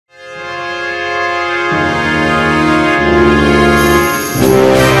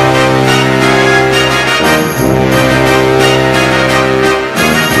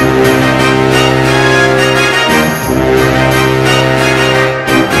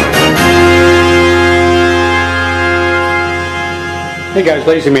Hey guys,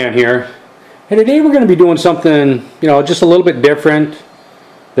 Lazy Man here, and today we're going to be doing something, just a little bit different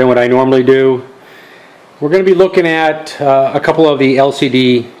than what I normally do. We're going to be looking at a couple of the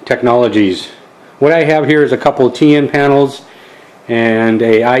LCD technologies. What I have here is a couple of TN panels and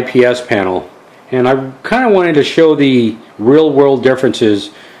a IPS panel, and I kind of wanted to show the real-world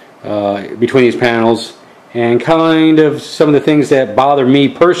differences between these panels and kind of some of the things that bother me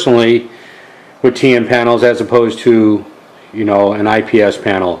personally with TN panels as opposed to an IPS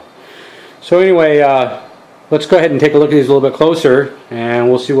panel. So anyway, let's go ahead and take a look at these a little bit closer and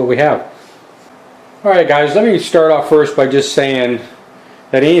we'll see what we have. Alright guys, let me start off first by just saying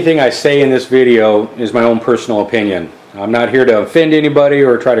that anything I say in this video is my own personal opinion. I'm not here to offend anybody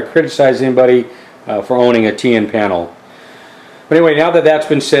or try to criticize anybody for owning a TN panel. But anyway, now that that's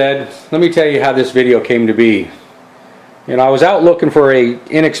been said, let me tell you how this video came to be. I was out looking for a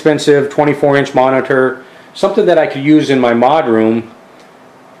inexpensive 24-inch monitor, something that I could use in my mod room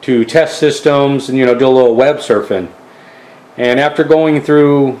to test systems and do a little web surfing. And after going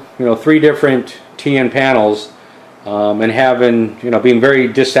through 3 different TN panels and being very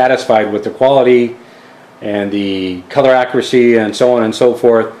dissatisfied with the quality and the color accuracy and so on and so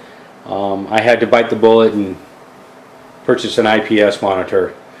forth, I had to bite the bullet and purchase an IPS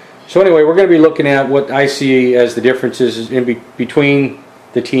monitor. So anyway, we're going to be looking at what I see as the differences between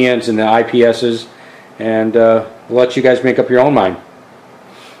the TNs and the IPSs, and we'll let you guys make up your own mind.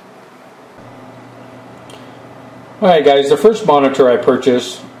 Alright guys, the first monitor I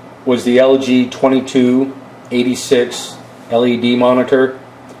purchased was the LG 2286 LED monitor,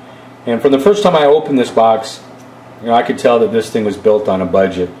 and from the first time I opened this box, I could tell that this thing was built on a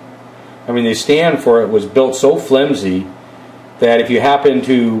budget. I mean, the stand for it was built so flimsy that if you happen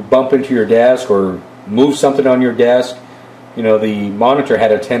to bump into your desk or move something on your desk, the monitor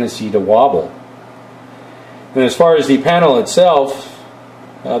had a tendency to wobble. And as far as the panel itself,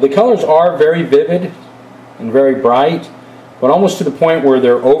 the colors are very vivid and very bright, but almost to the point where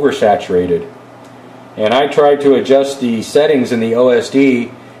they're oversaturated. And I tried to adjust the settings in the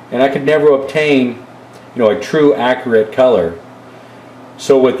OSD, and I could never obtain a true accurate color.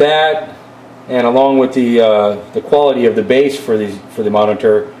 So with that, and along with the quality of the base for the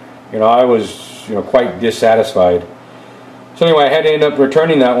monitor, I was quite dissatisfied. So anyway, I had to end up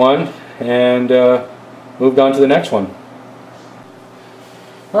returning that one and moved on to the next one.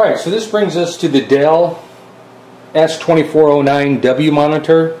 Alright, so this brings us to the Dell S2409W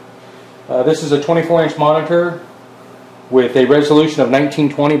monitor. This is a 24-inch monitor with a resolution of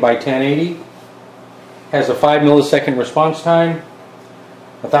 1920 by 1080. Has a 5 millisecond response time,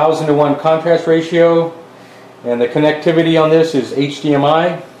 1000:1 contrast ratio, and the connectivity on this is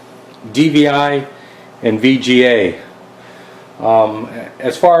HDMI, DVI, and VGA.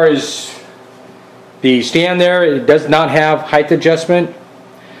 As far as the stand there, it does not have height adjustment.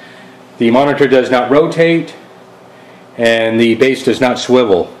 The monitor does not rotate, and the base does not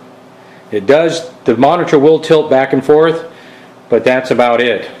swivel. The monitor will tilt back and forth, but that's about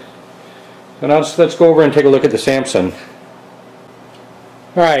it. So now let's go over and take a look at the Samsung.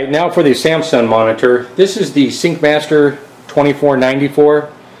 Alright, now for the Samsung monitor. This is the SyncMaster 2494.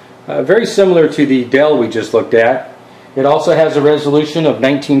 Very similar to the Dell we just looked at. It also has a resolution of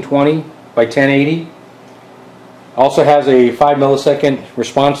 1920 by 1080. Also has a 5 millisecond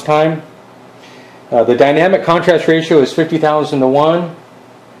response time. The dynamic contrast ratio is 50,000:1.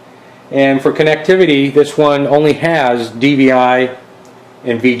 And for connectivity, this one only has DVI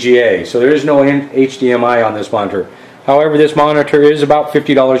and VGA. So there is no HDMI on this monitor. However, this monitor is about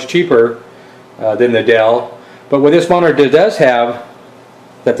 $50 cheaper than the Dell. But what this monitor does have,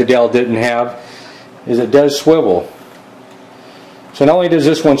 that the Dell didn't have, is it does swivel. So not only does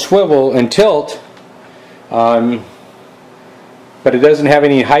this one swivel and tilt, but it doesn't have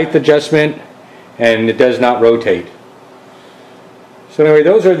any height adjustment, and it does not rotate. So anyway,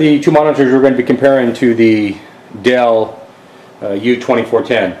 those are the 2 monitors we're going to be comparing to the Dell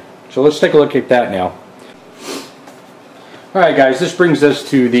U2410. So let's take a look at that now. Alright guys, this brings us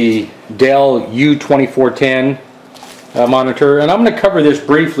to the Dell U2410 monitor, and I'm going to cover this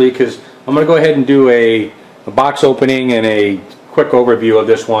briefly because I'm going to go ahead and do a box opening and a quick overview of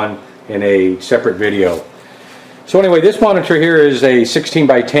this one in a separate video. So anyway, this monitor here is a 16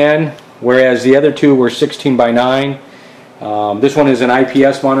 by 10, whereas the other 2 were 16 by 9. This one is an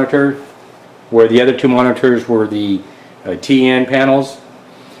IPS monitor, where the other 2 monitors were the TN panels.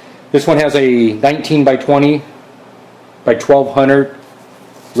 This one has a 19 by 20 by 1200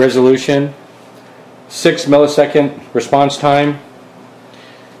 resolution, 6 millisecond response time,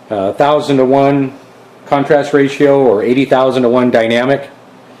 1000:1 contrast ratio, or 80,000:1 dynamic.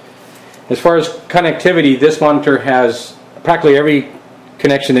 As far as connectivity, this monitor has practically every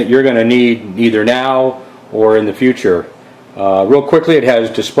connection that you're going to need either now or in the future. Real quickly, it has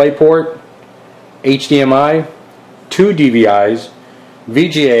DisplayPort, HDMI, 2 DVIs,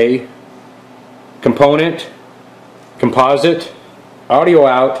 VGA, component, composite, audio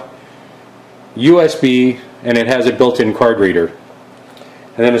out, USB, and it has a built-in card reader.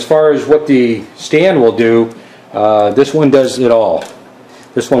 And then as far as what the stand will do, this one does it all.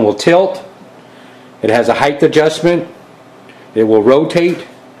 This one will tilt, it has a height adjustment, it will rotate,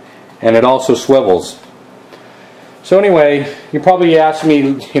 and it also swivels. So anyway, you probably ask me,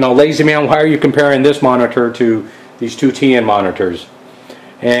 lazy man, why are you comparing this monitor to these two TN monitors?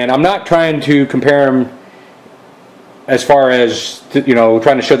 And I'm not trying to compare them as far as,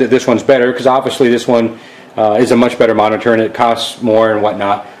 trying to show that this one's better, because obviously this one is a much better monitor and it costs more and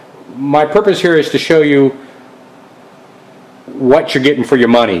whatnot. My purpose here is to show you what you're getting for your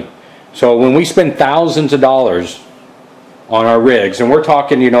money. So when we spend thousands of dollars on our rigs, and we're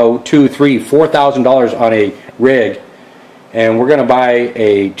talking, $2,000, $3,000, $4,000 on a rig, and we're going to buy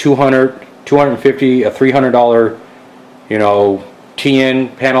a $200, $250, a $300,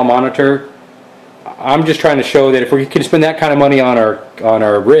 TN panel monitor. I'm just trying to show that if we can spend that kind of money on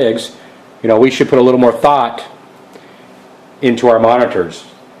our rigs, we should put a little more thought into our monitors.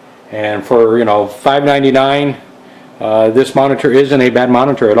 And for $599, this monitor isn't a bad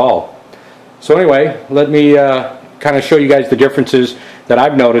monitor at all. So anyway, let me kind of show you guys the differences that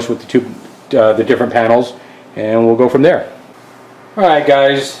I've noticed with the different panels, and we'll go from there. Alright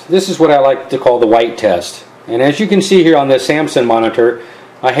guys, this is what I like to call the white test. And as you can see here on this Samsung monitor,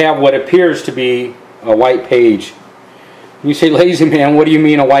 I have what appears to be a white page. You say, lazy man, what do you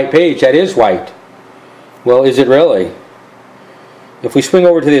mean a white page? That is white. Well, is it really? If we swing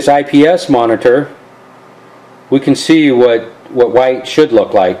over to this IPS monitor, we can see what white should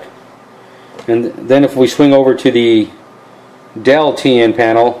look like. And then if we swing over to the Dell TN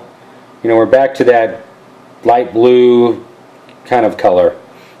panel, we're back to that light blue kind of color.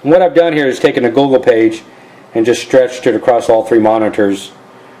 And what I've done here is taken a Google page and just stretched it across all three monitors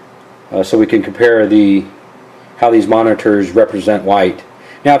so we can compare how these monitors represent white.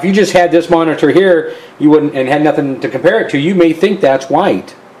 Now if you just had this monitor here and had nothing to compare it to, you may think that's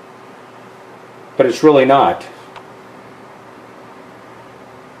white, but it's really not.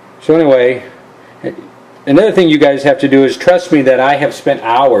 So anyway, another thing you guys have to do is trust me that I have spent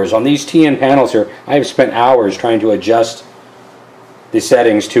hours on these TN panels here. I have spent hours trying to adjust the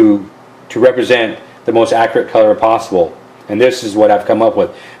settings to represent the most accurate color possible, and this is what I've come up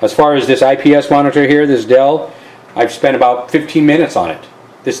with. As far as this IPS monitor here, this Dell, I've spent about 15 minutes on it.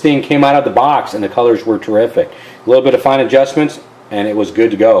 This thing came out of the box and the colors were terrific. A little bit of fine adjustments and it was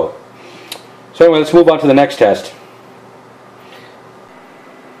good to go. So anyway, let's move on to the next test.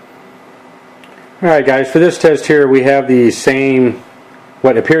 Alright guys, for this test here we have the same,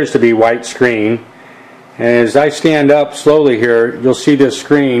 what appears to be white screen. And as I stand up slowly here, you'll see this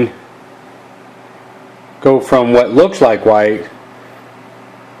screen go from what looks like white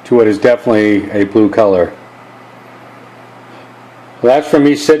to what is definitely a blue color. Well, that's from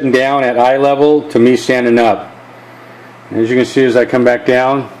me sitting down at eye level to me standing up. And as you can see, as I come back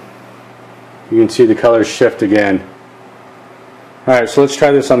down, you can see the colors shift again. Alright, so let's try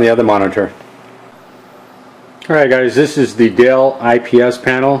this on the other monitor. Alright guys, this is the Dell IPS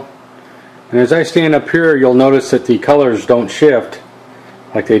panel. And as I stand up here, you'll notice that the colors don't shift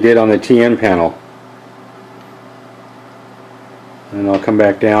like they did on the TN panel. And I'll come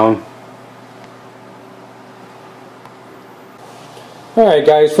back down. Alright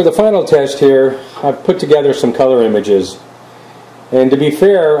guys, for the final test here, I've put together some color images. And to be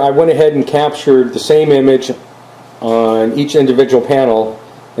fair, I went ahead and captured the same image on each individual panel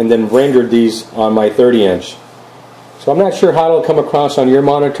and then rendered these on my 30-inch. So I'm not sure how it'll come across on your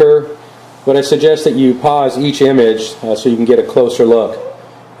monitor, but I suggest that you pause each image so you can get a closer look.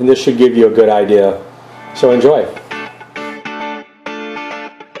 And this should give you a good idea. So enjoy.